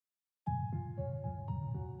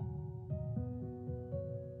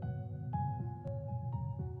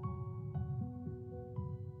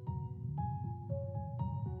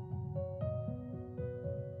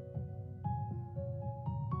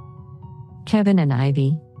Kevin and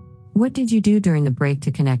Ivy, what did you do during the break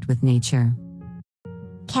to connect with nature?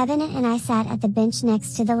 Kevin and I sat at the bench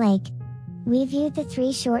next to the lake. We viewed the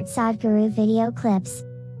 3 short Sadhguru video clips.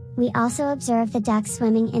 We also observed the ducks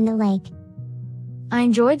swimming in the lake. I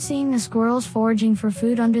enjoyed seeing the squirrels foraging for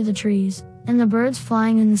food under the trees, and the birds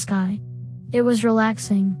flying in the sky. It was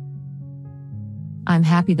relaxing. I'm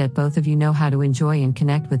happy that both of you know how to enjoy and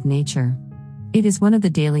connect with nature. It is one of the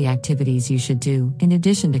daily activities you should do, in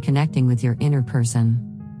addition to connecting with your inner person.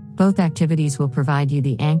 Both activities will provide you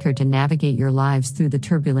the anchor to navigate your lives through the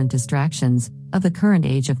turbulent distractions of the current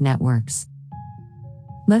age of networks.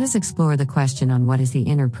 Let us explore the question on what is the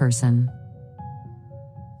inner person.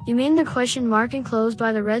 You mean the question mark enclosed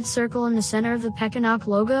by the red circle in the center of the Pekinok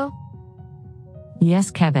logo? Yes,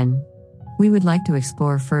 Kevin. We would like to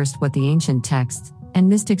explore first what the ancient texts and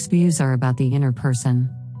mystics' views are about the inner person.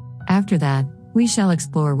 After that, we shall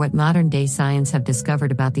explore what modern-day science have discovered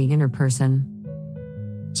about the inner person.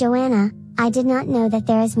 Joanna, I did not know that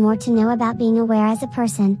there is more to know about being aware as a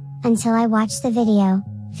person, until I watched the video,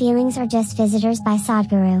 Feelings Are Just Visitors by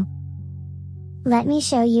Sadhguru. Let me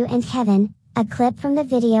show you and Kevin a clip from the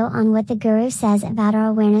video on what the Guru says about our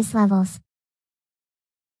awareness levels.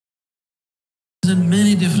 There's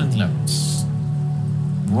many different levels.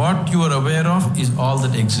 What you are aware of is all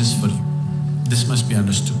that exists for you. This must be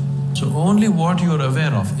understood. So only what you are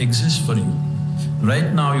aware of exists for you.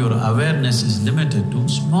 Right now your awareness is limited to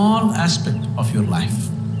small aspect of your life.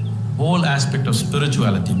 Whole aspect of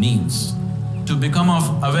spirituality means to become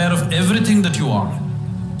aware of everything that you are,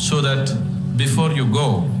 so that before you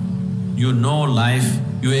go, you know life,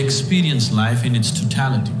 you experience life in its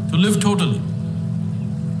totality, to live totally.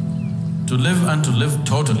 To live and to live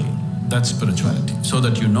totally, that's spirituality, so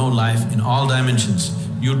that you know life in all dimensions.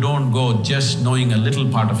 You don't go just knowing a little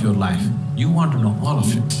part of your life, you want to know all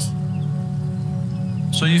of it.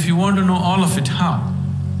 So if you want to know all of it, how?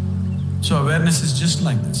 So awareness is just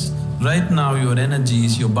like this. Right now your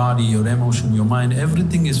energies, your body, your emotion, your mind,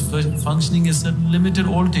 everything is functioning as a limited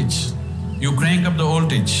voltage. You crank up the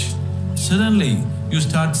voltage, suddenly you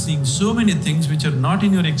start seeing so many things which are not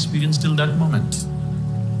in your experience till that moment.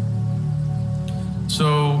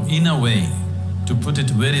 So in a way, to put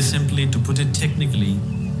it very simply, to put it technically,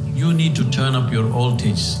 you need to turn up your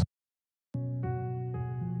voltage.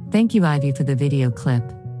 Thank you, Ivy, for the video clip.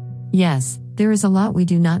 Yes, there is a lot we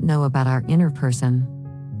do not know about our inner person.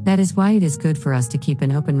 That is why it is good for us to keep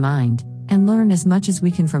an open mind and learn as much as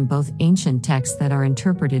we can from both ancient texts that are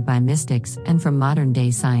interpreted by mystics and from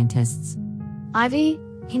modern-day scientists. Ivy,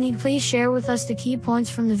 can you please share with us the key points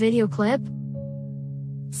from the video clip?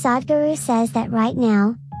 Sadhguru says that right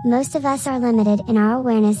now, most of us are limited in our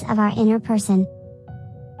awareness of our inner person.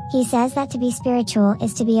 He says that to be spiritual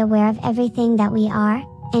is to be aware of everything that we are,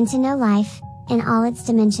 and to know life in all its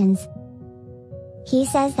dimensions. He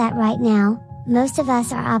says that right now, most of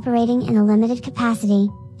us are operating in a limited capacity,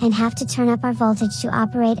 and have to turn up our voltage to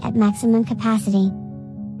operate at maximum capacity.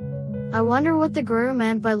 I wonder what the Guru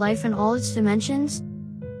meant by life in all its dimensions?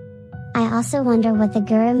 I also wonder what the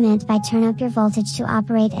Guru meant by turn up your voltage to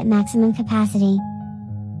operate at maximum capacity.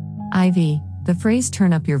 Ivy, the phrase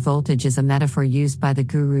turn up your voltage is a metaphor used by the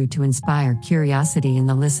Guru to inspire curiosity in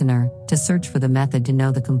the listener, to search for the method to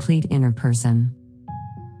know the complete inner person.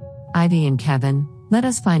 Ivy and Kevin, let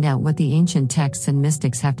us find out what the ancient texts and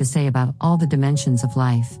mystics have to say about all the dimensions of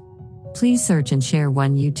life. Please search and share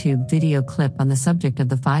one YouTube video clip on the subject of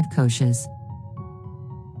the 5 koshas.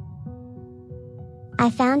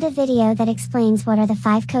 I found a video that explains what are the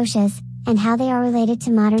 5 koshas, and how they are related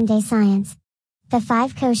to modern-day science. The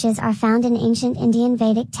 5 koshas are found in ancient Indian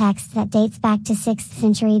Vedic texts that dates back to 6th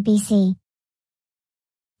century BC.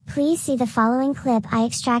 Please see the following clip I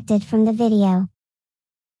extracted from the video.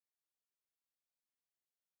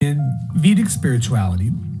 In Vedic spirituality,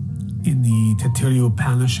 in the Taittiriya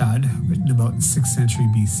Upanishad, written about 6th century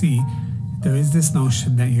BC, there is this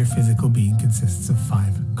notion that your physical being consists of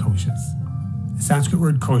 5 koshas. The Sanskrit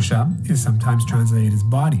word kosha is sometimes translated as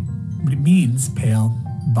body, but it means pail,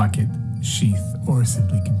 bucket, sheath, or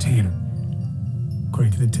simply container.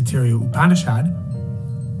 According to the Taittiriya Upanishad,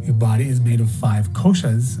 your body is made of 5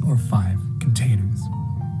 koshas, or 5 containers.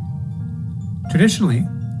 Traditionally,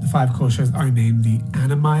 the 5 koshas are named the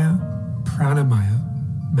Annamaya, Pranamaya,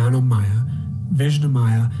 Manomaya,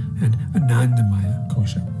 Vijnamaya, and Anandamaya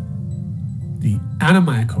kosha. The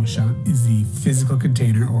Annamaya kosha is the physical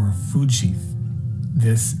container or food sheath.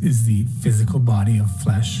 This is the physical body of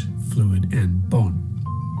flesh, fluid, and bone.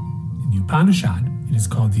 In the Upanishad, it is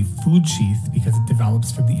called the food sheath because it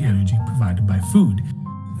develops from the energy provided by food,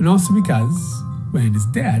 and also because, when it is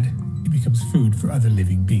dead, it becomes food for other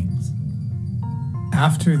living beings.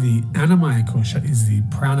 After the Annamaya kosha is the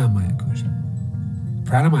Pranamaya kosha.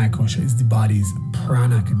 Pranamaya kosha is the body's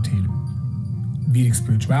prana container. Vedic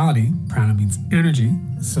spirituality, prana means energy,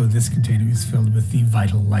 so this container is filled with the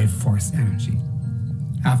vital life force energy.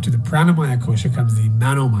 After the Pranamaya kosha comes the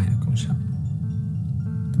Manomaya kosha.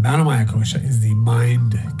 The Manomaya kosha is the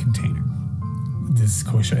mind container. This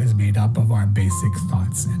kosha is made up of our basic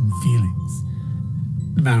thoughts and feelings.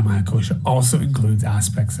 The Manomaya kosha also includes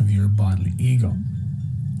aspects of your bodily ego.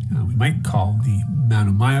 We might call the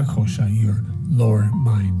Manomaya kosha your lower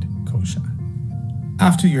mind kosha.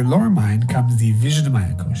 After your lower mind comes the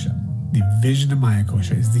Vijnanamaya kosha. The Vijnanamaya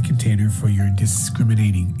kosha is the container for your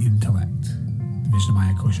discriminating intellect. The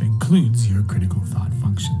Vijnanamaya kosha includes your critical thought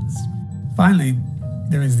functions. Finally,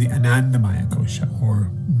 there is the Anandamaya kosha, or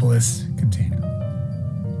bliss container.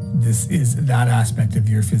 This is that aspect of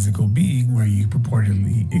your physical being where you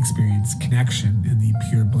purportedly experience connection and the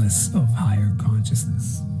pure bliss of higher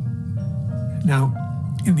consciousness. Now,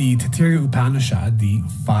 in the Taittiriya Upanishad, the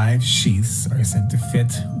 5 sheaths are said to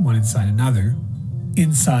fit one inside another.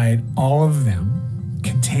 Inside all of them,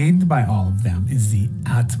 contained by all of them, is the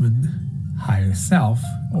Atman, higher self,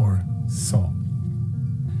 or soul.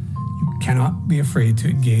 You cannot be afraid to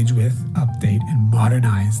engage with, update, and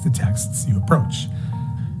modernize the texts you approach.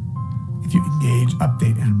 If you engage,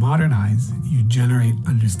 update, and modernize, you generate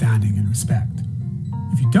understanding and respect.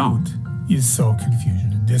 If you don't, you sow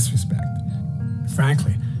confusion and disrespect.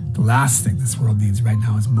 Frankly, the last thing this world needs right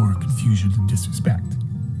now is more confusion and disrespect.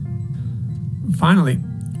 Finally,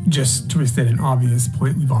 just to restate an obvious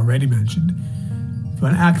point we've already mentioned, if you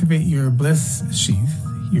want to activate your bliss sheath,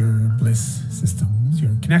 your bliss systems,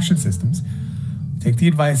 your connection systems, take the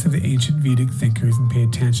advice of the ancient Vedic thinkers and pay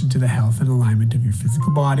attention to the health and alignment of your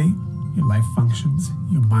physical body, your life functions,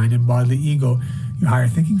 your mind and bodily ego, your higher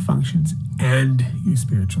thinking functions, and your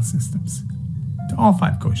spiritual systems. To all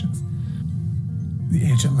 5 koshas. The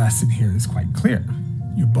ancient lesson here is quite clear.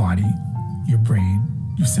 Your body, your brain,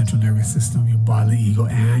 your central nervous system, your bodily ego,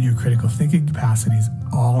 and your critical thinking capacities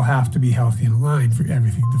all have to be healthy and aligned for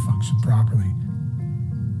everything to function properly.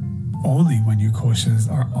 Only when your koshas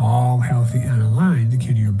are all healthy and aligned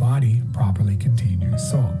can your body properly contain your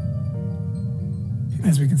soul.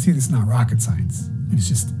 As we can see, this is not rocket science. It's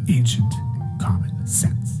just ancient common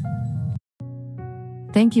sense.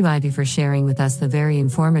 Thank you, Ivy, for sharing with us the very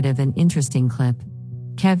informative and interesting clip.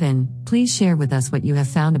 Kevin, please share with us what you have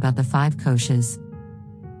found about the 5 koshas.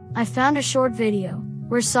 I found a short video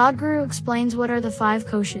where Sadhguru explains what are the 5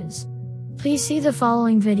 koshas. Please see the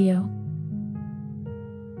following video.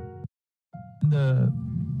 In the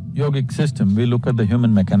yogic system, we look at the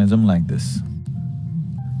human mechanism like this.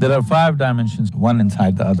 There are 5 dimensions, one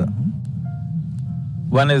inside the other.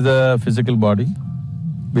 One is the physical body,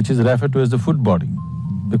 which is referred to as the food body,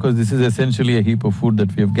 because this is essentially a heap of food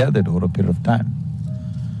that we have gathered over a period of time.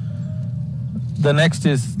 The next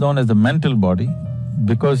is known as the mental body,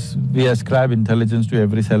 because we ascribe intelligence to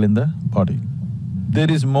every cell in the body. There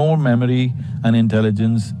is more memory and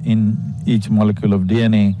intelligence in each molecule of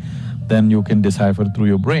DNA than you can decipher through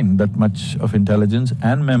your brain. That much of intelligence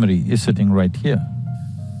and memory is sitting right here.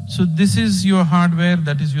 So this is your hardware,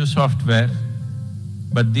 that is your software,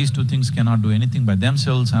 but these 2 things cannot do anything by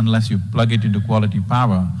themselves unless you plug it into quality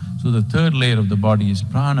power. So the 3rd layer of the body is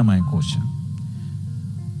Pranamaya kosha.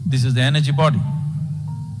 This is the energy body.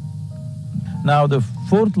 Now the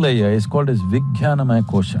 4th layer is called as Vijnanamaya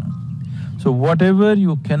kosha. So whatever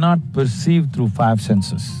you cannot perceive through 5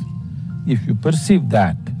 senses, if you perceive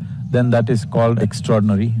that, then that is called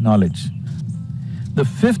extraordinary knowledge. The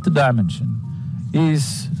 5th dimension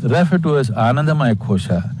is referred to as Anandamaya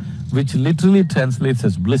kosha, which literally translates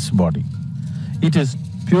as bliss body. It is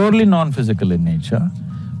purely non-physical in nature.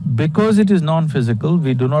 Because it is non-physical,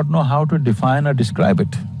 we do not know how to define or describe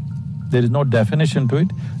it. There is no definition to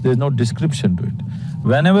it, there is no description to it.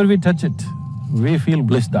 Whenever we touch it, we feel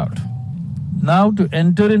blissed out. Now to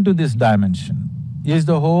enter into this dimension is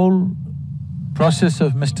the whole process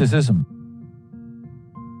of mysticism.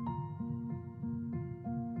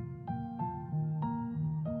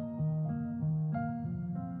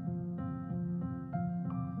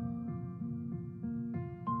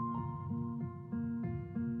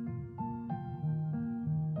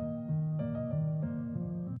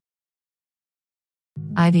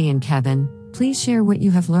 Ivy and Kevin, please share what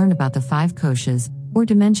you have learned about the 5 koshas, or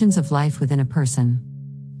dimensions of life within a person.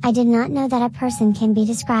 I did not know that a person can be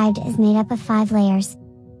described as made up of 5 layers.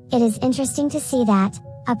 It is interesting to see that,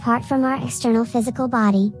 apart from our external physical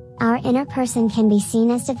body, our inner person can be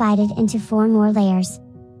seen as divided into 4 more layers.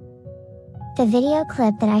 The video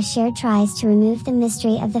clip that I shared tries to remove the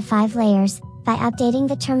mystery of the 5 layers, by updating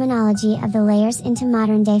the terminology of the layers into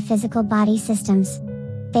modern-day physical body systems.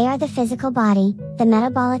 They are the physical body, the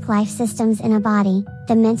metabolic life systems in a body,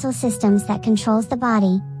 the mental systems that controls the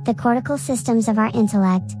body, the cortical systems of our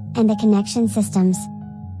intellect, and the connection systems.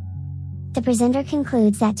 The presenter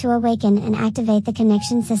concludes that to awaken and activate the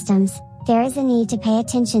connection systems, there is a need to pay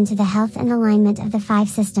attention to the health and alignment of the 5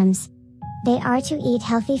 systems. They are to eat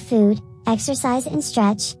healthy food, exercise and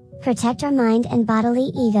stretch, protect our mind and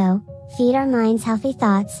bodily ego, feed our minds healthy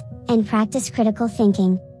thoughts, and practice critical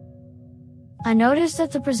thinking. I noticed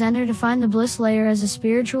that the presenter defined the bliss layer as a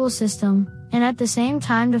spiritual system, and at the same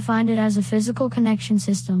time defined it as a physical connection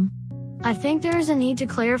system. I think there is a need to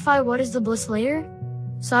clarify what is the bliss layer.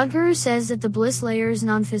 Sadhguru says that the bliss layer is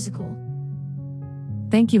non-physical.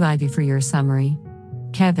 Thank you, Ivy, for your summary.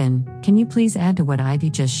 Kevin, can you please add to what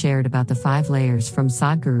Ivy just shared about the 5 layers from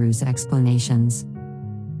Sadhguru's explanations?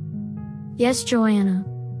 Yes, Joanna.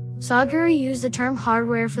 Sadhguru used the term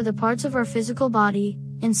hardware for the parts of our physical body,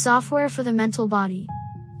 and software for the mental body.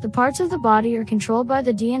 The parts of the body are controlled by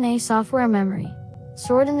the DNA software memory,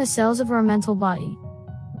 stored in the cells of our mental body.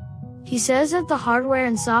 He says that the hardware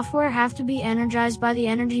and software have to be energized by the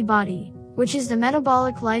energy body, which is the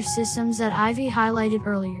metabolic life systems that Ivy highlighted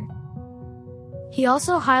earlier. He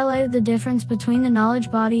also highlighted the difference between the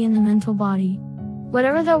knowledge body and the mental body.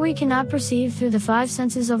 Whatever that we cannot perceive through the 5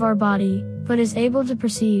 senses of our body, but is able to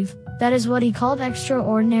perceive, that is what he called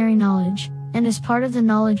extraordinary knowledge, and is part of the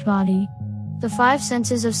knowledge body. The 5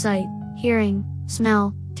 senses of sight, hearing,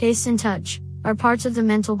 smell, taste and touch, are parts of the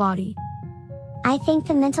mental body. I think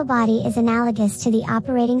the mental body is analogous to the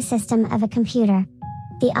operating system of a computer.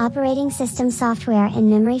 The operating system software and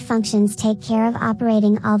memory functions take care of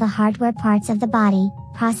operating all the hardware parts of the body,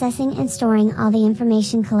 processing and storing all the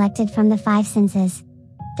information collected from the 5 senses.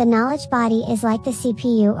 The knowledge body is like the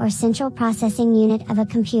CPU or central processing unit of a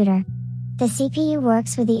computer. The CPU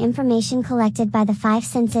works with the information collected by the 5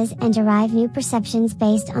 senses and derive new perceptions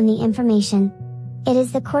based on the information. It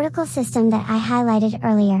is the cortical system that I highlighted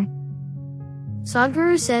earlier.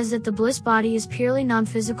 Sadhguru says that the bliss body is purely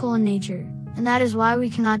non-physical in nature, and that is why we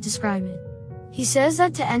cannot describe it. He says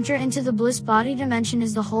that to enter into the bliss body dimension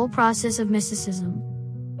is the whole process of mysticism.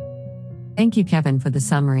 Thank you, Kevin, for the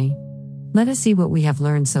summary. Let us see what we have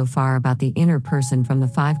learned so far about the inner person from the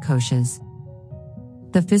 5 koshas.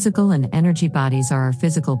 The physical and energy bodies are our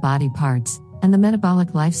physical body parts, and the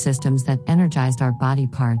metabolic life systems that energized our body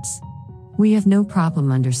parts. We have no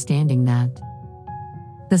problem understanding that.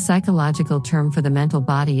 The psychological term for the mental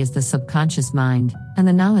body is the subconscious mind, and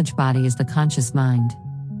the knowledge body is the conscious mind.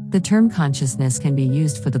 The term consciousness can be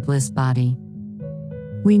used for the bliss body.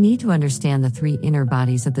 We need to understand the 3 inner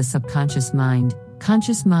bodies of the subconscious mind,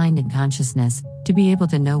 conscious mind and consciousness, to be able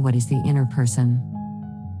to know what is the inner person.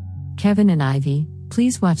 Kevin and Ivy,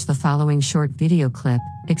 please watch the following short video clip,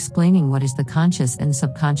 explaining what is the conscious and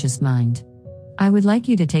subconscious mind. I would like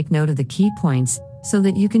you to take note of the key points, so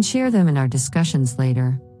that you can share them in our discussions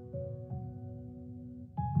later.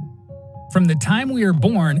 From the time we are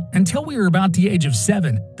born until we are about the age of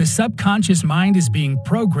 7, the subconscious mind is being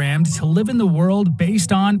programmed to live in the world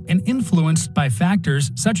based on and influenced by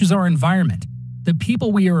factors such as our environment, the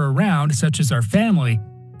people we are around such as our family,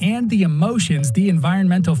 and the emotions the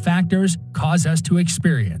environmental factors cause us to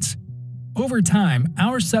experience. Over time,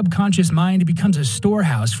 our subconscious mind becomes a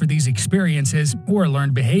storehouse for these experiences or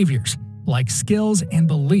learned behaviors, like skills and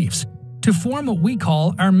beliefs, to form what we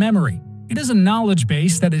call our memory. It is a knowledge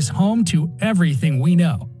base that is home to everything we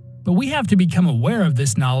know, but we have to become aware of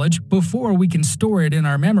this knowledge before we can store it in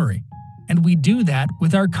our memory, and we do that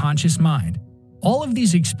with our conscious mind. All of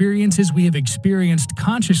these experiences we have experienced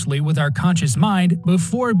consciously with our conscious mind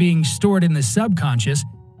before being stored in the subconscious,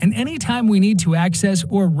 and anytime we need to access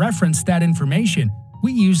or reference that information,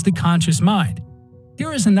 we use the conscious mind.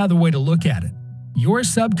 Here is another way to look at it. Your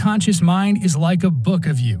subconscious mind is like a book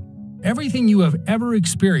of you. Everything you have ever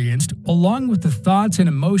experienced, along with the thoughts and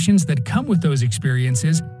emotions that come with those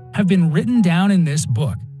experiences, have been written down in this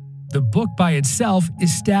book. The book by itself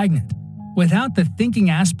is stagnant. Without the thinking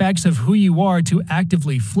aspects of who you are to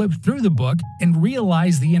actively flip through the book and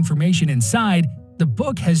realize the information inside, the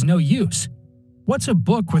book has no use. What's a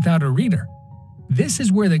book without a reader? This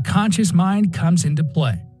is where the conscious mind comes into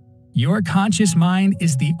play. Your conscious mind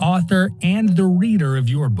is the author and the reader of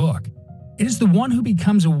your book. It is the one who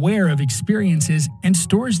becomes aware of experiences and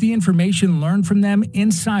stores the information learned from them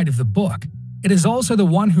inside of the book. It is also the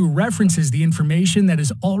one who references the information that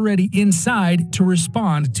is already inside to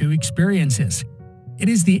respond to experiences. It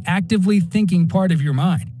is the actively thinking part of your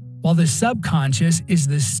mind, while the subconscious is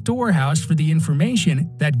the storehouse for the information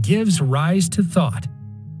that gives rise to thought.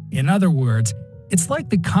 In other words, It's like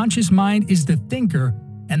the conscious mind is the thinker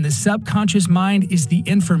and the subconscious mind is the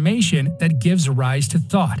information that gives rise to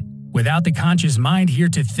thought. Without the conscious mind here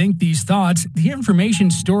to think these thoughts, the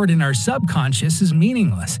information stored in our subconscious is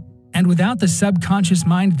meaningless. And without the subconscious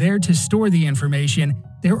mind there to store the information,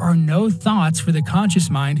 there are no thoughts for the conscious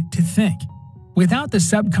mind to think. Without the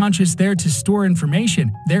subconscious there to store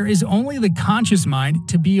information, there is only the conscious mind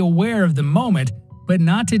to be aware of the moment, but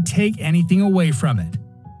not to take anything away from it.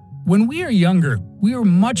 When we are younger, we are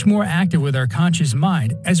much more active with our conscious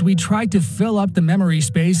mind as we try to fill up the memory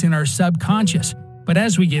space in our subconscious. But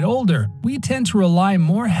as we get older, we tend to rely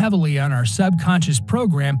more heavily on our subconscious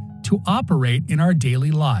program to operate in our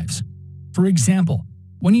daily lives. For example,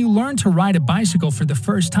 when you learn to ride a bicycle for the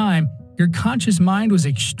first time, your conscious mind was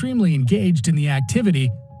extremely engaged in the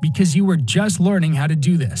activity because you were just learning how to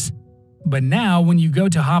do this. But now, when you go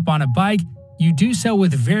to hop on a bike, you do so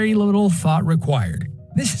with very little thought required.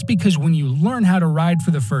 This is because when you learn how to ride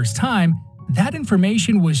for the first time, that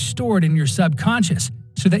information was stored in your subconscious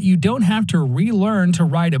so that you don't have to relearn to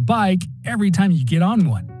ride a bike every time you get on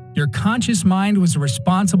one. Your conscious mind was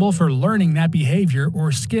responsible for learning that behavior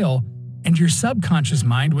or skill, and your subconscious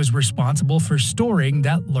mind was responsible for storing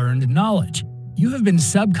that learned knowledge. You have been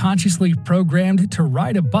subconsciously programmed to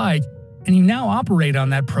ride a bike, and you now operate on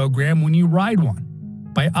that program when you ride one.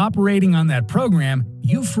 By operating on that program,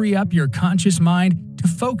 you free up your conscious mind to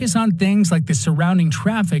focus on things like the surrounding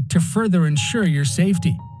traffic to further ensure your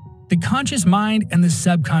safety. The conscious mind and the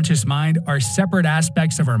subconscious mind are separate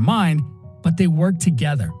aspects of our mind, but they work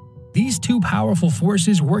together. These two powerful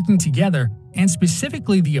forces working together, and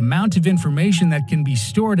specifically the amount of information that can be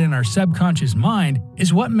stored in our subconscious mind,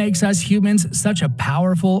 is what makes us humans such a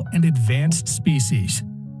powerful and advanced species.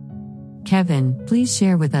 Kevin, please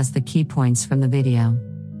share with us the key points from the video.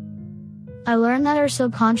 I learned that our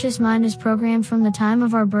subconscious mind is programmed from the time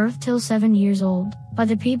of our birth till 7 years old, by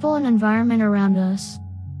the people and environment around us.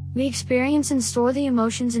 We experience and store the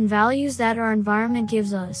emotions and values that our environment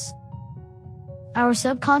gives us. Our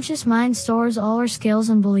subconscious mind stores all our skills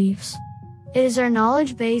and beliefs. It is our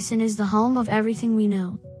knowledge base and is the home of everything we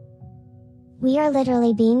know. We are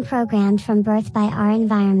literally being programmed from birth by our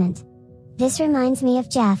environment. This reminds me of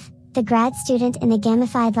Jeff, the grad student in the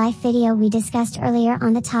Gamified Life video we discussed earlier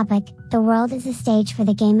on the topic, the world is a stage for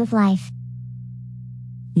the game of life.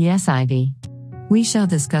 Yes, Ivy. We shall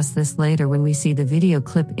discuss this later when we see the video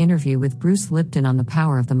clip interview with Bruce Lipton on the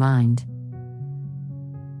power of the mind.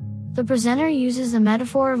 The presenter uses the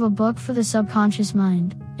metaphor of a book for the subconscious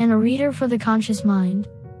mind, and a reader for the conscious mind.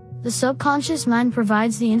 The subconscious mind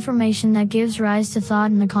provides the information that gives rise to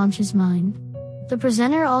thought in the conscious mind. The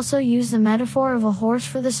presenter also used the metaphor of a horse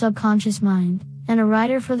for the subconscious mind, and a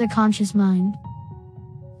rider for the conscious mind.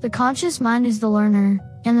 The conscious mind is the learner,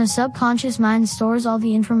 and the subconscious mind stores all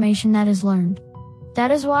the information that is learned. That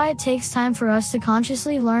is why it takes time for us to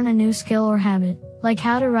consciously learn a new skill or habit, like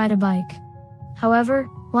how to ride a bike. However,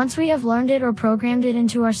 once we have learned it or programmed it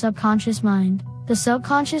into our subconscious mind, the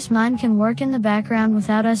subconscious mind can work in the background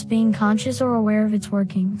without us being conscious or aware of its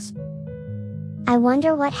workings. I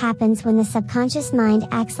wonder what happens when the subconscious mind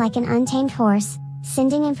acts like an untamed horse,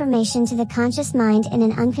 sending information to the conscious mind in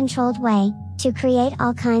an uncontrolled way, to create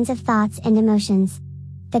all kinds of thoughts and emotions.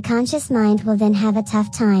 The conscious mind will then have a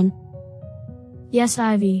tough time. Yes,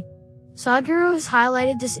 Ivy. Sadhguru has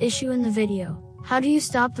highlighted this issue in the video. How do you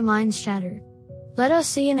stop the mind's chatter? Let us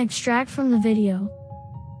see an extract from the video.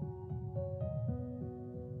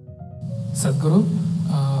 Sadhguru,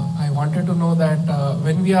 I wanted to know that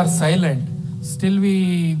when we are silent, still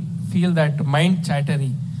we feel that mind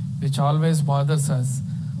chattery, which always bothers us,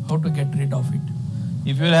 how to get rid of it.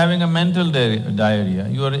 If you're having a mental diarrhea,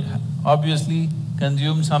 you are obviously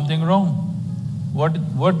consumed something wrong.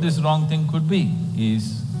 What this wrong thing could be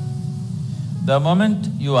is, the moment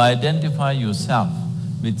you identify yourself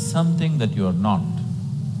with something that you're not,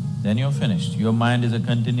 then you're finished. Your mind is a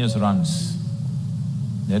continuous runs.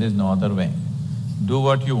 There is no other way. Do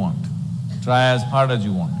what you want. Try as hard as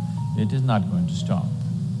you want. It is not going to stop.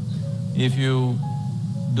 If you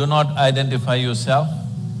do not identify yourself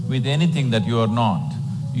with anything that you are not,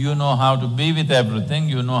 you know how to be with everything,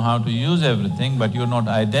 you know how to use everything, but you're not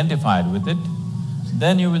identified with it,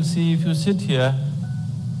 then you will see if you sit here,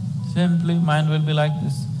 simply mind will be like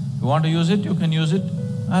this. You want to use it, you can use it,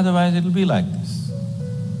 otherwise it'll be like this.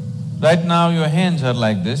 Right now your hands are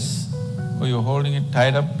like this, or you're holding it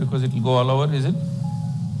tied up because it'll go all over, is it?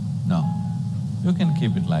 No. You can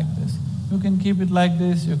keep it like this. You can keep it like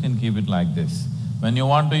this, you can keep it like this. When you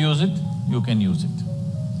want to use it, you can use it.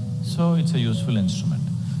 So it's a useful instrument.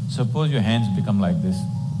 Suppose your hands become like this.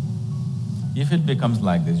 If it becomes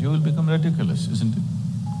like this, you will become ridiculous, isn't it?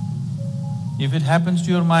 If it happens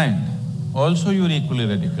to your mind, also you're equally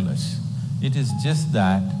ridiculous. It is just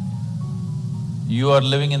that you are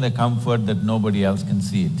living in the comfort that nobody else can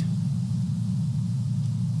see it.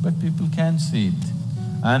 But people can see it.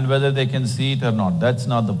 And whether they can see it or not, that's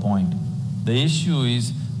not the point. The issue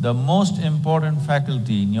is the most important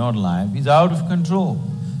faculty in your life is out of control,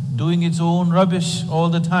 doing its own rubbish all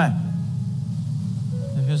the time.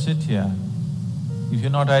 If you sit here, if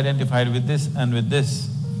you're not identified with this and with this,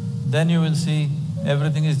 then you will see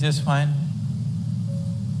everything is just fine.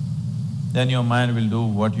 Then your mind will do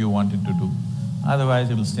what you want it to do. Otherwise,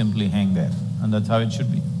 it will simply hang there, and that's how it should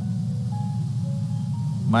be.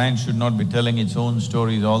 Mind should not be telling its own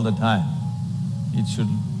stories all the time. It should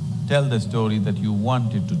tell the story that you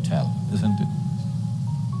want it to tell, isn't it?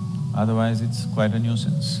 Otherwise, it's quite a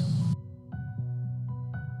nuisance.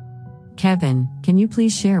 Kevin, can you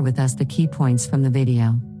please share with us the key points from the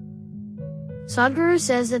video? Sadhguru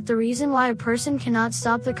says that the reason why a person cannot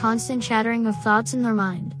stop the constant chattering of thoughts in their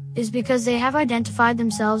mind is because they have identified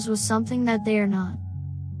themselves with something that they are not.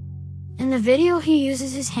 In the video, he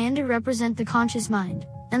uses his hand to represent the conscious mind,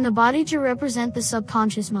 and the body to represent the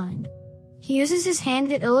subconscious mind. He uses his hand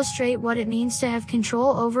to illustrate what it means to have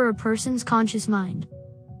control over a person's conscious mind.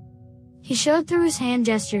 He showed through his hand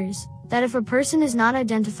gestures that if a person is not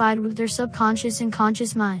identified with their subconscious and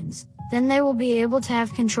conscious minds, then they will be able to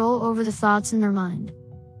have control over the thoughts in their mind.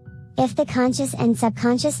 If the conscious and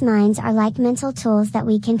subconscious minds are like mental tools that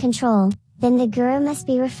we can control, then the Guru must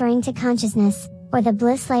be referring to consciousness, or the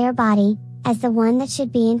bliss layer body, as the one that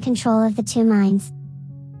should be in control of the two minds.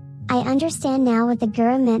 I understand now what the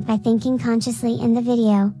Guru meant by thinking consciously in the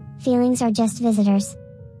video. Feelings are just visitors.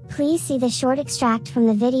 Please see the short extract from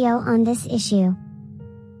the video on this issue.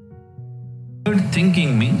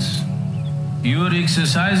 Thinking means you are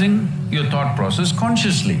exercising your thought process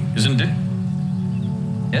consciously, isn't it?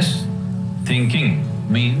 Yes? Thinking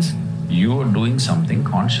means you are doing something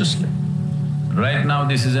consciously. Right now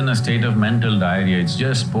this is in a state of mental diarrhea, it's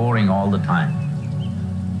just pouring all the time.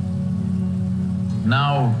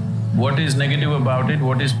 Now, what is negative about it,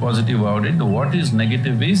 what is positive about it? What is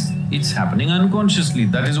negative is, it's happening unconsciously,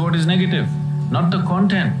 that is what is negative, not the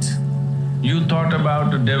content. You thought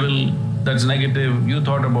about a devil, that's negative, you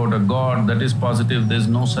thought about a god, that is positive, there's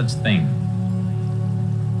no such thing.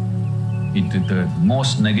 The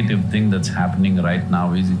most negative thing that's happening right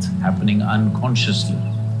now is it's happening unconsciously.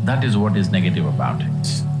 That is what is negative about it.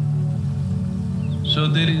 So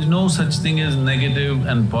there is no such thing as negative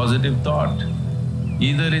and positive thought.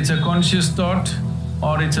 Either it's a conscious thought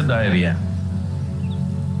or it's a diarrhea.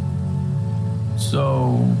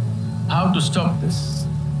 So, how to stop this?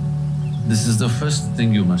 This is the first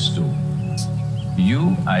thing you must do.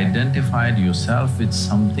 You identified yourself with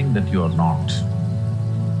something that you are not.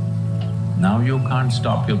 Now you can't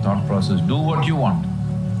stop your thought process, do what you want.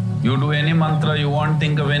 You do any mantra you want,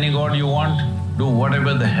 think of any god you want, do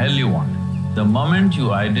whatever the hell you want. The moment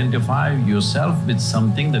you identify yourself with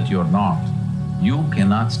something that you're not, you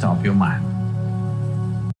cannot stop your mind.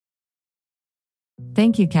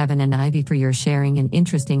 Thank you, Kevin and Ivy, for your sharing and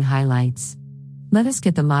interesting highlights. Let us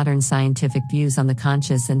get the modern scientific views on the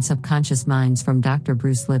conscious and subconscious minds from Dr.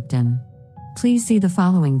 Bruce Lipton. Please see the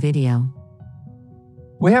following video.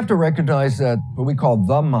 We have to recognize that what we call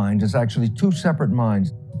the mind is actually two separate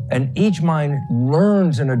minds, and each mind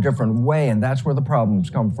learns in a different way, and that's where the problems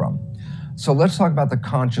come from. So let's talk about the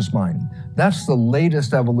conscious mind. That's the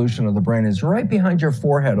latest evolution of the brain. It's right behind your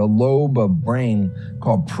forehead, a lobe of brain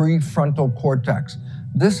called prefrontal cortex.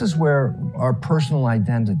 This is where our personal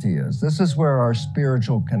identity is. This is where our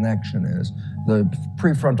spiritual connection is, the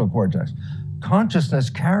prefrontal cortex. Consciousness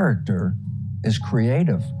character is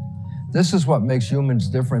creative. This is what makes humans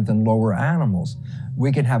different than lower animals.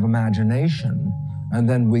 We can have imagination, and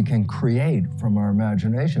then we can create from our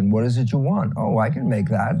imagination. What is it you want? Oh, I can make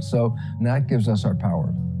that. So that gives us our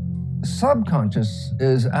power. Subconscious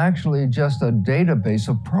is actually just a database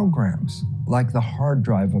of programs, like the hard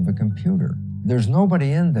drive of a computer. There's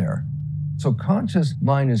nobody in there. So conscious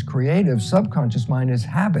mind is creative, subconscious mind is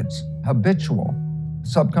habits, habitual.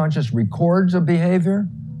 Subconscious records a behavior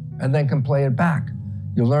and then can play it back.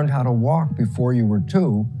 You learned how to walk before you were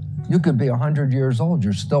 2. You could be 100 years old,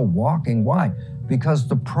 you're still walking. Why? Because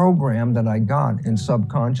the program that I got in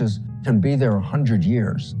subconscious can be there 100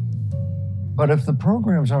 years. But if the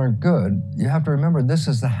programs aren't good, you have to remember this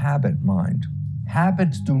is the habit mind.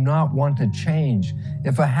 Habits do not want to change.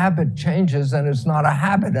 If a habit changes, then it's not a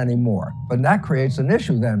habit anymore. But that creates an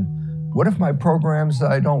issue then. What if my programs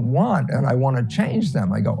I don't want and I want to change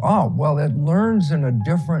them? I go, oh, well, it learns in a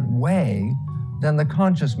different way than the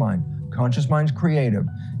conscious mind. Conscious mind's creative.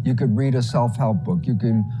 You could read a self-help book. You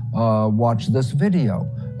can watch this video.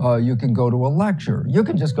 You can go to a lecture. You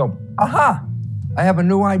can just go, aha, I have a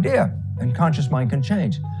new idea. And conscious mind can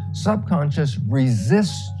change. Subconscious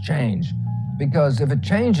resists change because if it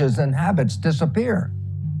changes, then habits disappear.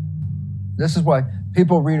 This is why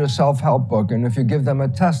people read a self-help book, and if you give them a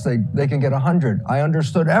test, they can get 100. I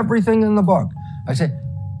understood everything in the book. I say,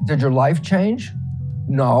 did your life change?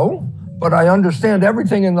 No, but I understand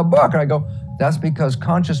everything in the book. I go, that's because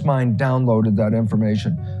conscious mind downloaded that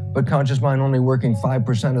information. But conscious mind only working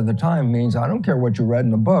 5% of the time means I don't care what you read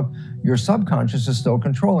in the book, your subconscious is still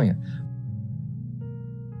controlling it.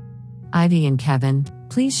 Ivy and Kevin,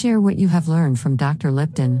 please share what you have learned from Dr.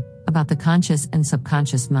 Lipton about the conscious and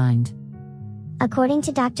subconscious mind. According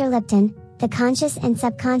to Dr. Lipton, the conscious and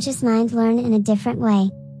subconscious mind learn in a different way.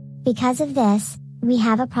 Because of this, we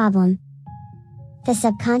have a problem. The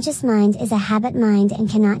subconscious mind is a habit mind and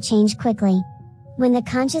cannot change quickly. When the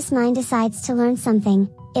conscious mind decides to learn something,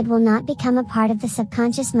 it will not become a part of the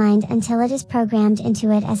subconscious mind until it is programmed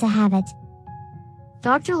into it as a habit.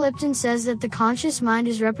 Dr. Lipton says that the conscious mind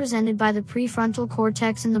is represented by the prefrontal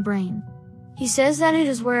cortex in the brain. He says that it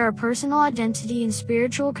is where our personal identity and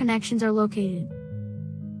spiritual connections are located.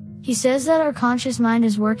 He says that our conscious mind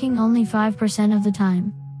is working only 5% of the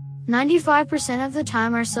time. 95% of the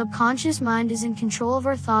time our subconscious mind is in control of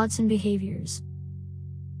our thoughts and behaviors.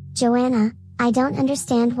 Joanna, I don't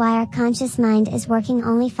understand why our conscious mind is working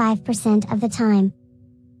only 5% of the time.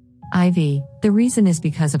 Ivy, the reason is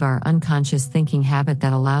because of our unconscious thinking habit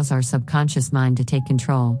that allows our subconscious mind to take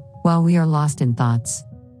control, while we are lost in thoughts.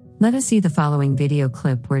 Let us see the following video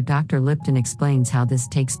clip where Dr. Lipton explains how this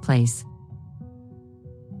takes place.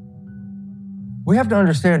 We have to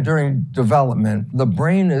understand during development, the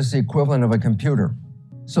brain is the equivalent of a computer.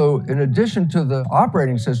 So in addition to the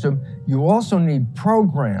operating system, you also need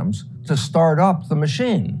programs to start up the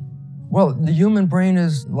machine. Well, the human brain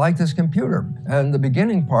is like this computer, and the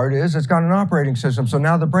beginning part is it's got an operating system, so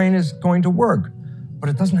now the brain is going to work, but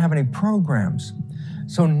it doesn't have any programs.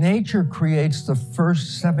 So nature creates the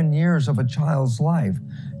first 7 years of a child's life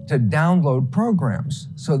to download programs,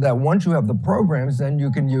 so that once you have the programs, then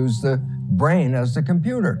you can use the brain as the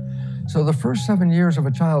computer. So the first 7 years of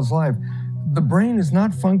a child's life, the brain is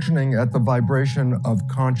not functioning at the vibration of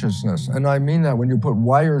consciousness. And I mean that when you put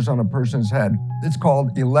wires on a person's head, it's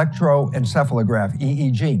called electroencephalograph,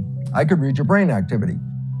 EEG. I could read your brain activity.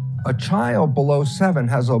 A child below 7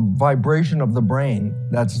 has a vibration of the brain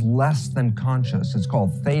that's less than conscious. It's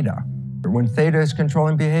called theta. When theta is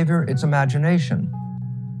controlling behavior, it's imagination.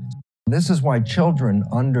 This is why children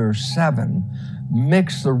under 7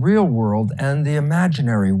 mix the real world and the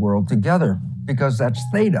imaginary world together, because that's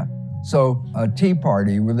theta. So a tea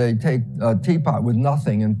party where they take a teapot with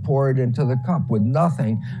nothing and pour it into the cup with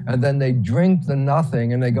nothing, and then they drink the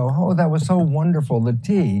nothing and they go, oh, that was so wonderful, the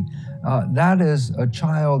tea. That is a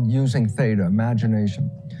child using theta, imagination.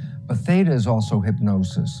 But theta is also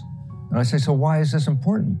hypnosis. And I say, so why is this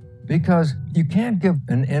important? Because you can't give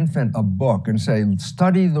an infant a book and say,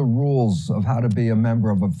 study the rules of how to be a member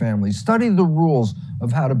of a family, study the rules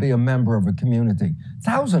of how to be a member of a community.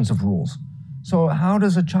 Thousands of rules. So how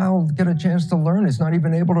does a child get a chance to learn? It's not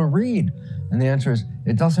even able to read. And the answer is,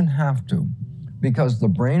 it doesn't have to, because the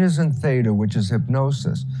brain is in theta, which is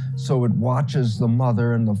hypnosis. So it watches the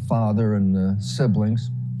mother and the father and the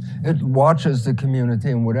siblings. It watches the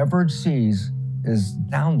community, and whatever it sees is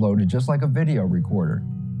downloaded just like a video recorder.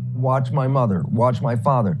 Watch my mother, watch my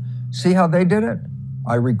father. See how they did it?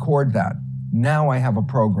 I record that. Now I have a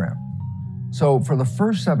program. So for the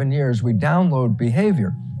first 7 years, we download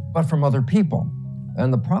behavior, but from other people.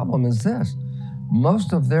 And the problem is this: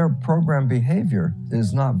 most of their program behavior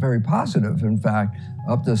is not very positive. In fact,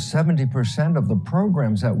 up to 70% of the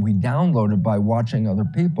programs that we downloaded by watching other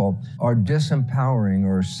people are disempowering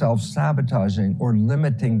or self-sabotaging or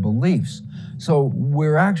limiting beliefs. So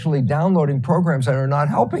we're actually downloading programs that are not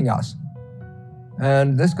helping us.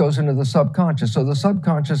 And this goes into the subconscious. So the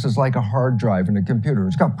subconscious is like a hard drive in a computer.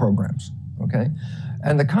 It's got programs, okay?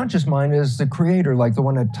 And the conscious mind is the creator, like the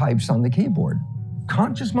one that types on the keyboard.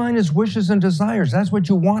 Conscious mind is wishes and desires. That's what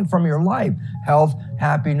you want from your life. Health,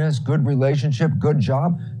 happiness, good relationship, good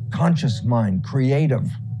job. Conscious mind, creative.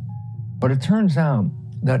 But it turns out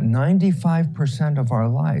that 95% of our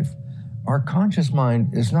life, our conscious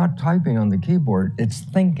mind is not typing on the keyboard, it's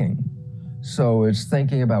thinking. So it's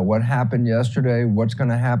thinking about what happened yesterday, what's going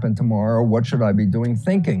to happen tomorrow, what should I be doing,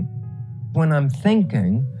 thinking. When I'm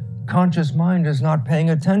thinking, conscious mind is not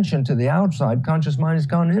paying attention to the outside, conscious mind has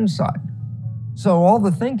gone inside. So all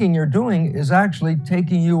the thinking you're doing is actually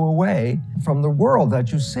taking you away from the world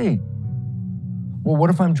that you see. Well, what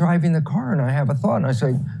if I'm driving the car and I have a thought and I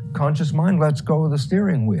say, conscious mind, let's go with the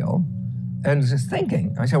steering wheel, and it's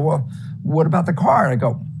thinking. I say, well, what about the car? And I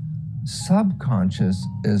go, subconscious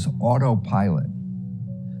is autopilot.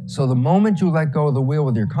 So the moment you let go of the wheel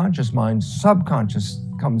with your conscious mind, subconscious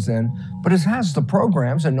comes in, but it has the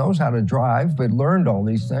programs, it knows how to drive, it learned all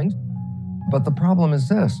these things. But the problem is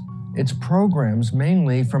this, it's programs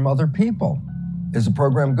mainly from other people. Is the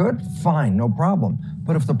program good? Fine, no problem.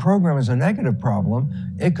 But if the program is a negative problem,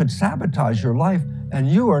 it could sabotage your life and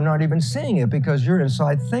you are not even seeing it because you're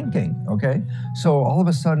inside thinking, okay? So all of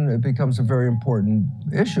a sudden it becomes a very important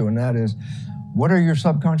issue, and that is, what are your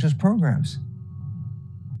subconscious programs?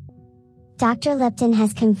 Dr. Lipton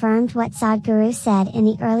has confirmed what Sadhguru said in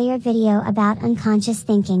the earlier video about unconscious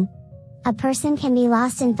thinking. A person can be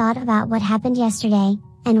lost in thought about what happened yesterday,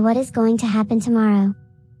 and what is going to happen tomorrow.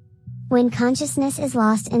 When consciousness is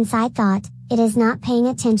lost inside thought, it is not paying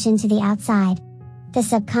attention to the outside. The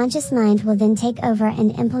subconscious mind will then take over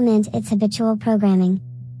and implement its habitual programming.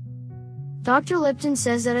 Dr. Lipton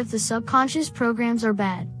says that if the subconscious programs are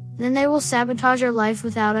bad, then they will sabotage our life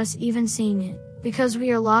without us even seeing it, because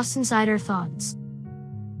we are lost inside our thoughts.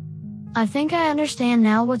 I think I understand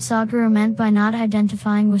now what Sadhguru meant by not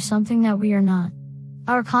identifying with something that we are not.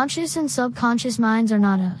 Our conscious and subconscious minds are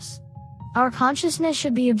not us. Our consciousness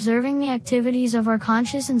should be observing the activities of our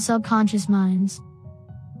conscious and subconscious minds.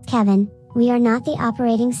 Kevin, we are not the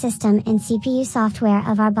operating system and CPU software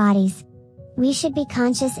of our bodies. We should be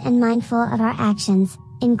conscious and mindful of our actions,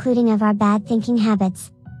 including of our bad thinking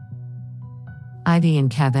habits. Ivy and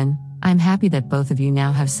Kevin, I'm happy that both of you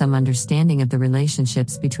now have some understanding of the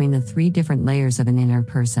relationships between the 3 different layers of an inner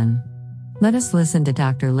person. Let us listen to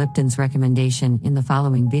Dr. Lipton's recommendation in the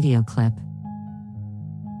following video clip.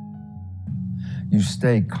 You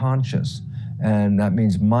stay conscious, and that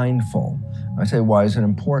means mindful. I say, why is it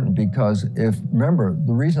important? Because remember,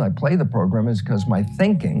 the reason I play the program is because my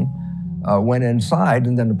thinking went inside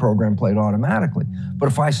and then the program played automatically. But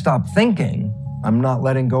if I stop thinking, I'm not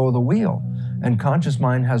letting go of the wheel. And conscious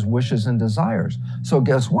mind has wishes and desires. So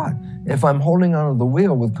guess what? If I'm holding onto the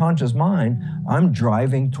wheel with conscious mind, I'm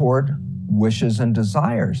driving toward wishes and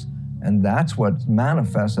desires. And that's what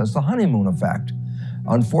manifests as the honeymoon effect.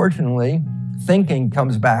 Unfortunately, thinking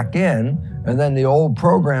comes back in, and then the old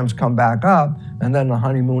programs come back up, and then the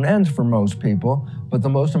honeymoon ends for most people. But the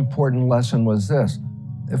most important lesson was this.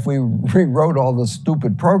 If we rewrote all the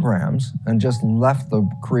stupid programs and just left the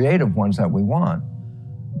creative ones that we want,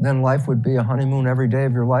 then life would be a honeymoon every day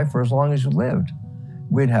of your life for as long as you lived.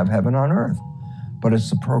 We'd have heaven on earth. But it's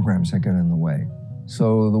the programs that get in the way.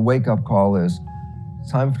 So the wake-up call is,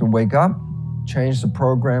 it's time to wake up, change the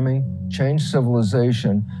programming, change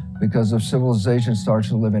civilization, because if civilization starts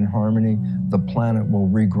to live in harmony, the planet will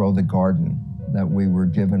regrow the garden that we were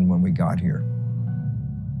given when we got here.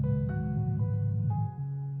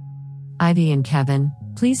 Ivy and Kevin,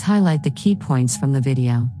 please highlight the key points from the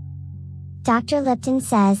video. Dr. Lipton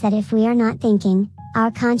says that if we are not thinking,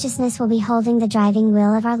 our consciousness will be holding the driving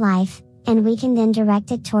wheel of our life, and we can then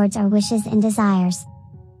direct it towards our wishes and desires.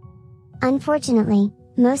 Unfortunately,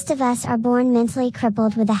 most of us are born mentally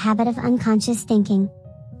crippled with the habit of unconscious thinking.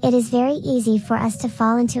 It is very easy for us to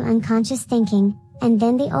fall into unconscious thinking, and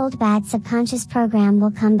then the old bad subconscious program will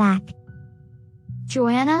come back.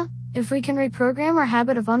 Joanna, if we can reprogram our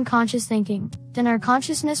habit of unconscious thinking, then our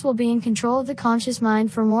consciousness will be in control of the conscious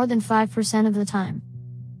mind for more than 5% of the time.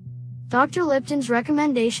 Dr. Lipton's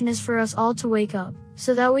recommendation is for us all to wake up,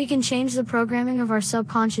 so that we can change the programming of our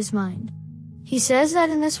subconscious mind. He says that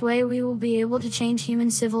in this way we will be able to change human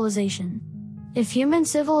civilization. If human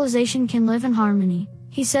civilization can live in harmony,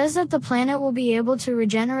 he says that the planet will be able to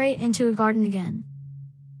regenerate into a garden again.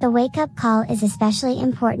 The wake-up call is especially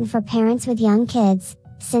important for parents with young kids,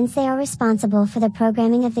 since they are responsible for the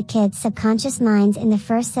programming of the kids' subconscious minds in the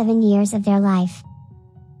first 7 years of their life.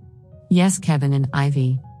 Yes, Kevin and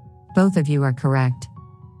Ivy. Both of you are correct.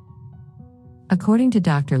 According to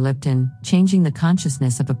Dr. Lipton, changing the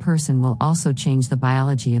consciousness of a person will also change the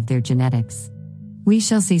biology of their genetics. We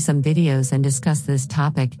shall see some videos and discuss this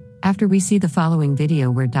topic after we see the following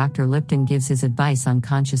video where Dr. Lipton gives his advice on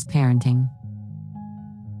conscious parenting.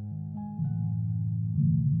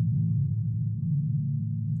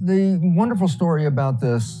 The wonderful story about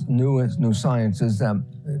this new science is that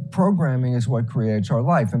programming is what creates our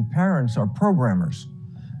life, and parents are programmers.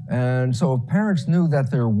 And so if parents knew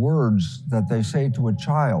that their words that they say to a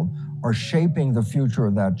child are shaping the future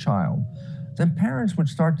of that child, then parents would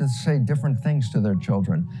start to say different things to their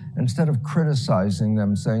children. Instead of criticizing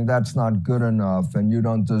them, saying, that's not good enough, and you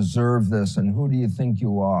don't deserve this, and who do you think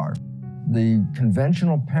you are? The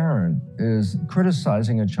conventional parent is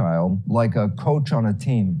criticizing a child like a coach on a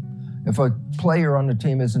team. If a player on the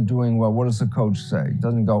team isn't doing well, what does the coach say? He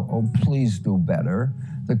doesn't go, oh, please do better.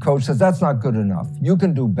 The coach says, that's not good enough. You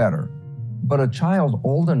can do better. But a child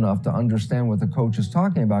old enough to understand what the coach is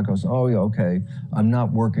talking about goes, oh, yeah, okay, I'm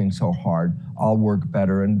not working so hard. I'll work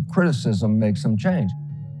better. And criticism makes them change.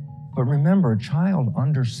 But remember, a child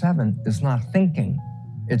under 7 is not thinking.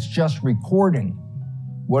 It's just recording.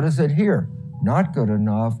 What does it hear? Not good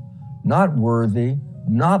enough, not worthy,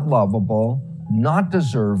 not lovable, not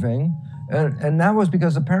deserving. And that was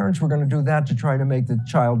because the parents were going to do that to try to make the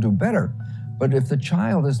child do better. But if the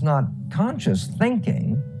child is not conscious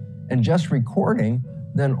thinking and just recording,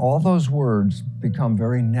 then all those words become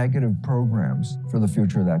very negative programs for the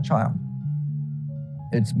future of that child.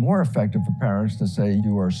 It's more effective for parents to say,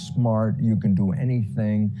 you are smart, you can do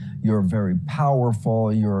anything, you're very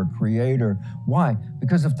powerful, you're a creator. Why?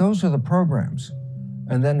 Because if those are the programs,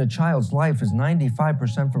 and then the child's life is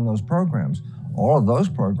 95% from those programs, all of those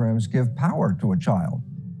programs give power to a child.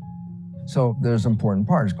 So there's an important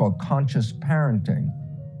part. It's called conscious parenting.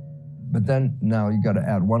 But then now you got to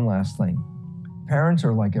add one last thing. Parents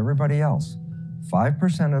are like everybody else.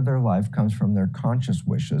 5% of their life comes from their conscious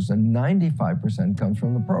wishes and 95% comes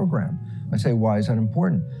from the program. I say, why is that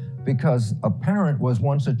important? Because a parent was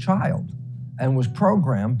once a child and was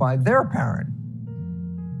programmed by their parent.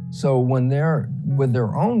 So when they're with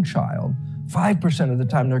their own child, 5% of the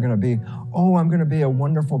time they're going to be, oh, I'm going to be a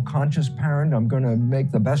wonderful conscious parent. I'm going to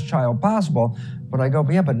make the best child possible. But I go,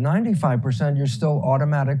 yeah, but 95% you're still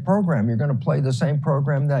automatic program. You're going to play the same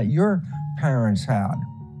program that your parents had.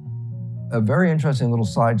 A very interesting little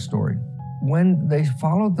side story. When they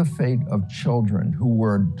followed the fate of children who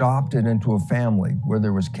were adopted into a family where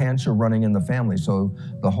there was cancer running in the family, so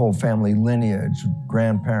the whole family lineage,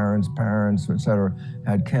 grandparents, parents, etc.,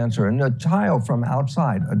 had cancer, and a child from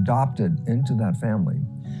outside adopted into that family,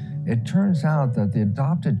 it turns out that the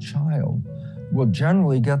adopted child will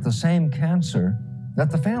generally get the same cancer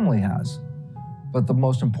that the family has. But the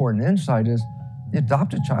most important insight is the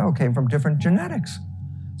adopted child came from different genetics.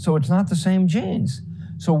 So it's not the same genes.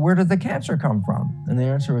 So where did the cancer come from? And the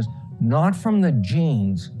answer is not from the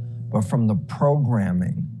genes, but from the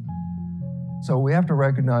programming. So we have to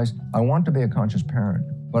recognize, I want to be a conscious parent,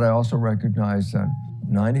 but I also recognize that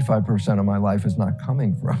 95% of my life is not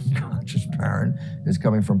coming from conscious parent, it's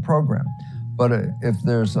coming from program. But if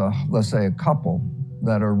there's let's say a couple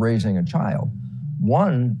that are raising a child,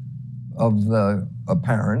 one of the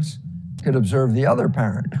parents could observe the other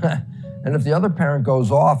parent. And if the other parent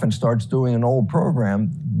goes off and starts doing an old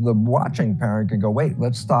program, the watching parent can go, wait,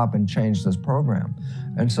 let's stop and change this program.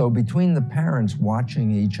 And so between the parents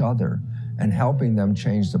watching each other and helping them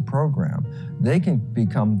change the program, they can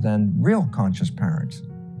become then real conscious parents.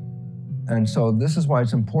 And so this is why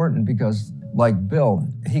it's important, because like Bill,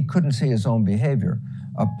 he couldn't see his own behavior.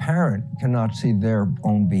 A parent cannot see their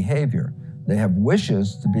own behavior. They have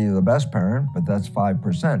wishes to be the best parent, but that's 5%.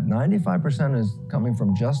 95% is coming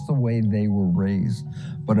from just the way they were raised.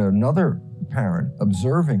 But another parent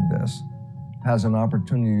observing this has an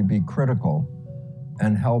opportunity to be critical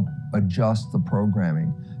and help adjust the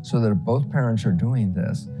programming, so that if both parents are doing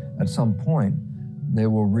this, at some point, they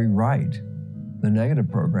will rewrite the negative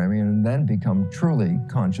programming and then become truly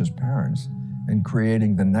conscious parents and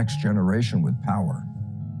creating the next generation with power.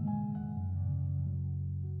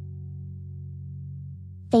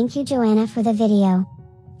 Thank you, Joanna, for the video.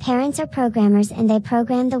 Parents are programmers and they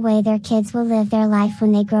program the way their kids will live their life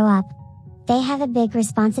when they grow up. They have a big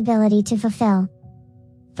responsibility to fulfill.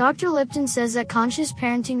 Dr. Lipton says that conscious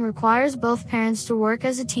parenting requires both parents to work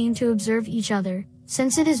as a team to observe each other,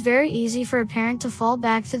 since it is very easy for a parent to fall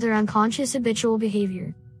back to their unconscious habitual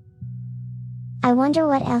behavior. I wonder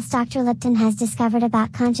what else Dr. Lipton has discovered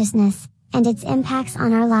about consciousness and its impacts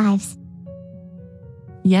on our lives.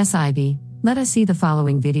 Yes, Ivy. Let us see the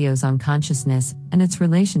following videos on consciousness and its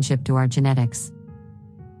relationship to our genetics.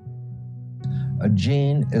 A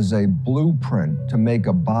gene is a blueprint to make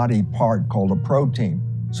a body part called a protein.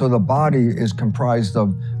 So the body is comprised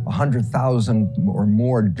of 100,000 or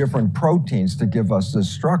more different proteins to give us this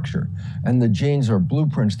structure, and the genes are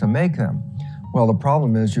blueprints to make them. Well, the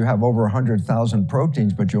problem is you have over 100,000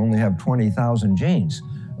 proteins, but you only have 20,000 genes.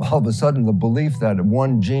 All of a sudden, the belief that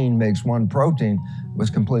one gene makes one protein was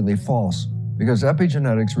completely false, because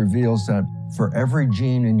epigenetics reveals that for every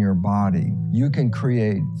gene in your body, you can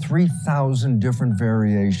create 3,000 different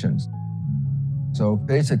variations. So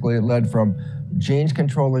basically it led from genes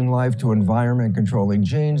controlling life to environment controlling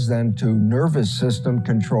genes, then to nervous system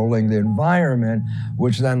controlling the environment,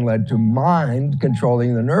 which then led to mind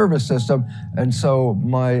controlling the nervous system. And so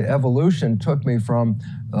my evolution took me from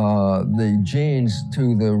the genes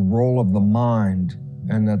to the role of the mind,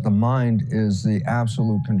 and that the mind is the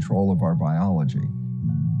absolute control of our biology.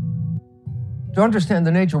 To understand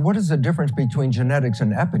the nature, what is the difference between genetics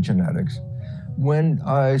and epigenetics? When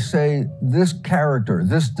I say this character,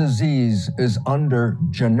 this disease is under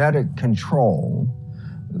genetic control,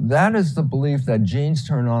 that is the belief that genes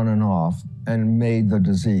turn on and off and made the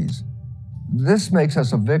disease. This makes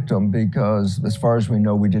us a victim because, as far as we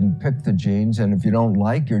know, we didn't pick the genes, and if you don't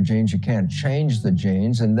like your genes, you can't change the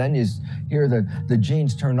genes, and then you hear that the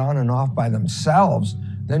genes turn on and off by themselves,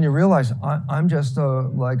 then you realize, I'm just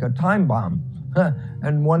like a time bomb.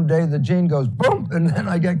 And one day the gene goes boom, and then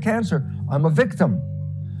I get cancer. I'm a victim.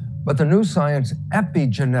 But the new science,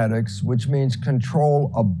 epigenetics, which means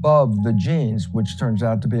control above the genes, which turns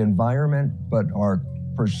out to be environment, but our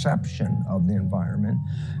perception of the environment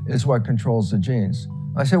is what controls the genes.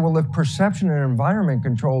 I say, well, if perception and environment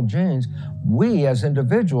control genes, we as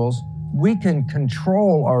individuals, we can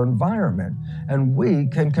control our environment and we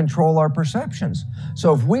can control our perceptions.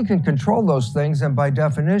 So if we can control those things, then by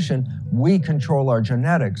definition, we control our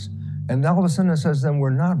genetics. And all of a sudden it says then we're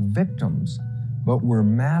not victims, but we're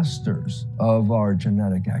masters of our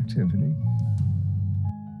genetic activity.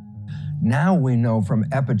 Now we know from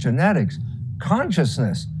epigenetics,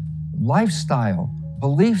 consciousness, lifestyle,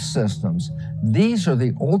 belief systems, these are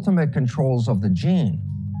the ultimate controls of the gene.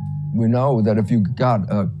 We know that if you got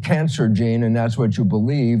a cancer gene and that's what you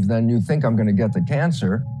believe, then you think I'm going to get the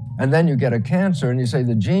cancer, and then you get a cancer and you say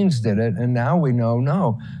the genes did it, and now we know,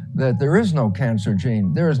 no, that there is no cancer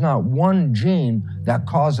gene. There is not one gene that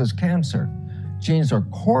causes cancer. Genes are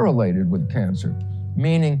correlated with cancer,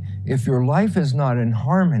 meaning if your life is not in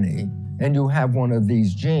harmony and you have one of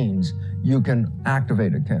these genes, you can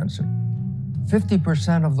activate a cancer.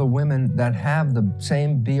 50% of the women that have the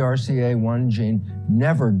same BRCA1 gene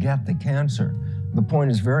never get the cancer. The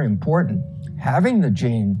point is very important. Having the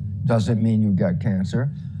gene doesn't mean you get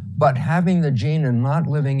cancer, but having the gene and not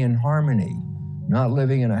living in harmony, not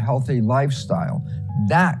living in a healthy lifestyle,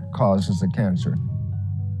 that causes the cancer.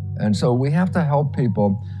 And so we have to help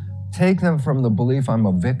people, take them from the belief I'm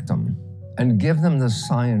a victim and give them the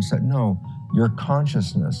science that no, your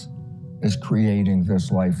consciousness is creating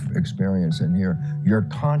this life experience in here. Your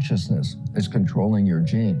consciousness is controlling your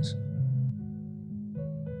genes.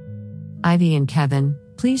 Ivy and Kevin,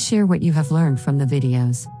 please share what you have learned from the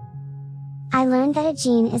videos. I learned that a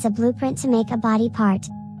gene is a blueprint to make a body part.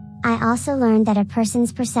 I also learned that a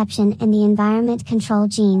person's perception and the environment control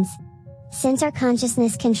genes. Since our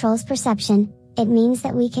consciousness controls perception, it means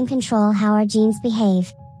that we can control how our genes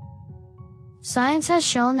behave. Science has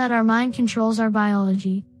shown that our mind controls our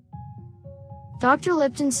biology. Dr.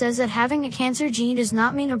 Lipton says that having a cancer gene does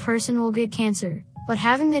not mean a person will get cancer, but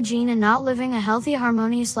having the gene and not living a healthy,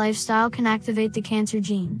 harmonious lifestyle can activate the cancer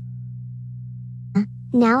gene.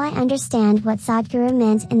 Now I understand what Sadhguru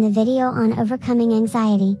meant in the video on overcoming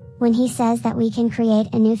anxiety, when he says that we can create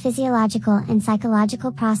a new physiological and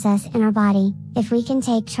psychological process in our body, if we can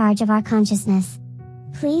take charge of our consciousness.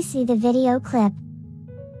 Please see the video clip.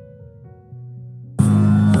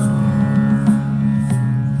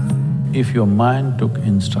 If your mind took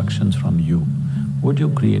instructions from you, would you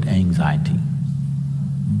create anxiety?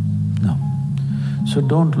 No. So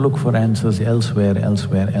don't look for answers elsewhere.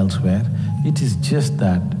 It is just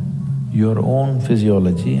that your own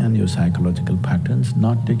physiology and your psychological patterns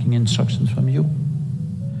not taking instructions from you.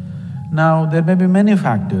 Now, there may be many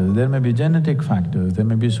factors, there may be genetic factors, there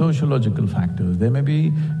may be sociological factors, there may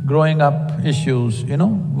be growing up issues,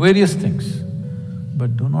 various things.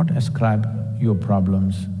 But do not ascribe your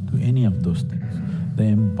problems to any of those things. The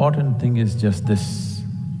important thing is just this: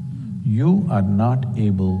 you are not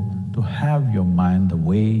able to have your mind the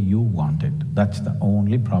way you want it. That's the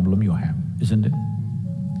only problem you have, isn't it?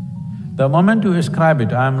 The moment you ascribe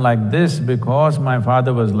it, I'm like this because my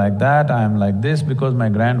father was like that, I'm like this because my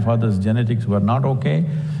grandfather's genetics were not okay,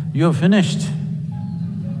 you're finished.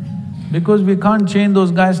 Because we can't change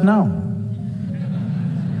those guys now.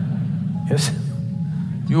 Yes?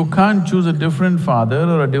 You can't choose a different father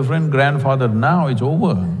or a different grandfather now, it's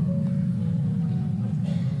over.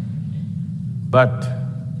 But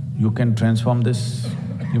you can transform this.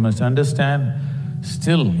 You must understand,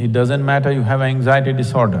 still it doesn't matter you have anxiety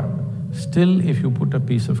disorder. Still, if you put a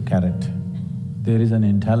piece of carrot, there is an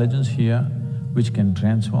intelligence here which can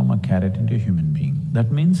transform a carrot into a human being.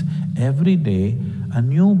 That means every day a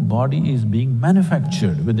new body is being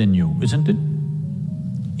manufactured within you, isn't it?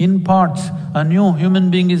 In parts, a new human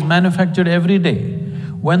being is manufactured every day.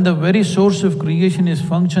 When the very source of creation is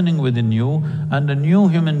functioning within you and a new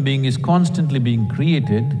human being is constantly being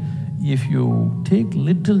created, if you take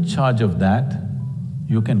little charge of that,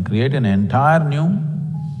 you can create an entire new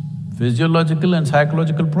physiological and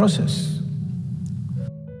psychological process.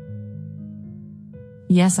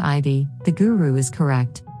 Yes, Ivy, the guru is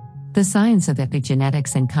correct. The science of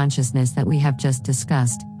epigenetics and consciousness that we have just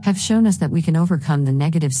discussed have shown us that we can overcome the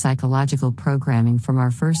negative psychological programming from our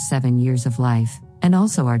first 7 years of life, and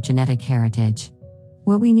also our genetic heritage.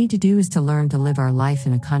 What we need to do is to learn to live our life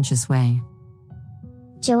in a conscious way.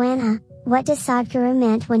 Joanna, what does Sadhguru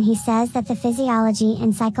meant when he says that the physiology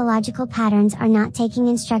and psychological patterns are not taking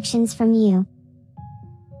instructions from you?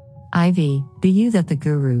 Ivy, the you that the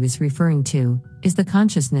guru is referring to is the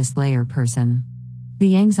consciousness layer person.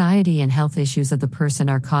 The anxiety and health issues of the person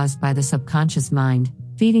are caused by the subconscious mind,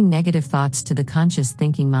 feeding negative thoughts to the conscious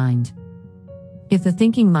thinking mind. If the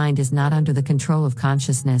thinking mind is not under the control of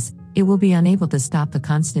consciousness, it will be unable to stop the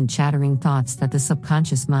constant chattering thoughts that the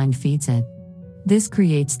subconscious mind feeds it. This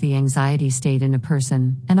creates the anxiety state in a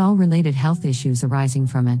person and all related health issues arising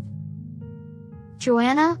from it.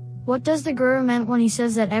 Joanna, what does the guru meant when he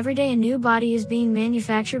says that every day a new body is being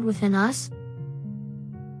manufactured within us?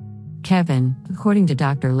 Kevin, according to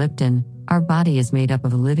Dr. Lipton, our body is made up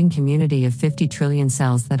of a living community of 50 trillion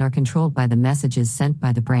cells that are controlled by the messages sent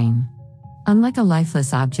by the brain. Unlike a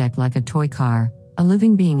lifeless object like a toy car, a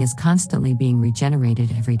living being is constantly being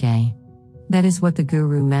regenerated every day. That is what the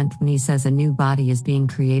guru meant when he says a new body is being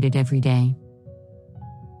created every day.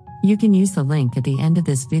 You can use the link at the end of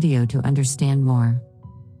this video to understand more.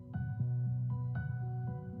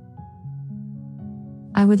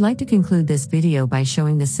 I would like to conclude this video by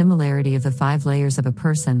showing the similarity of the 5 layers of a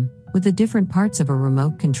person, with the different parts of a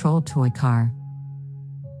remote-controlled toy car.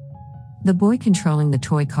 The boy controlling the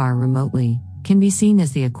toy car remotely can be seen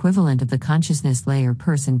as the equivalent of the consciousness layer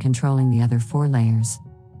person controlling the other 4 layers.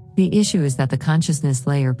 The issue is that the consciousness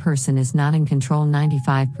layer person is not in control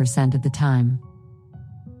 95% of the time.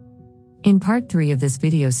 In part 3 of this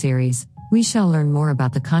video series, we shall learn more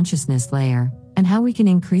about the consciousness layer, and how we can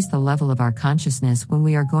increase the level of our consciousness when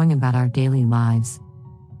we are going about our daily lives.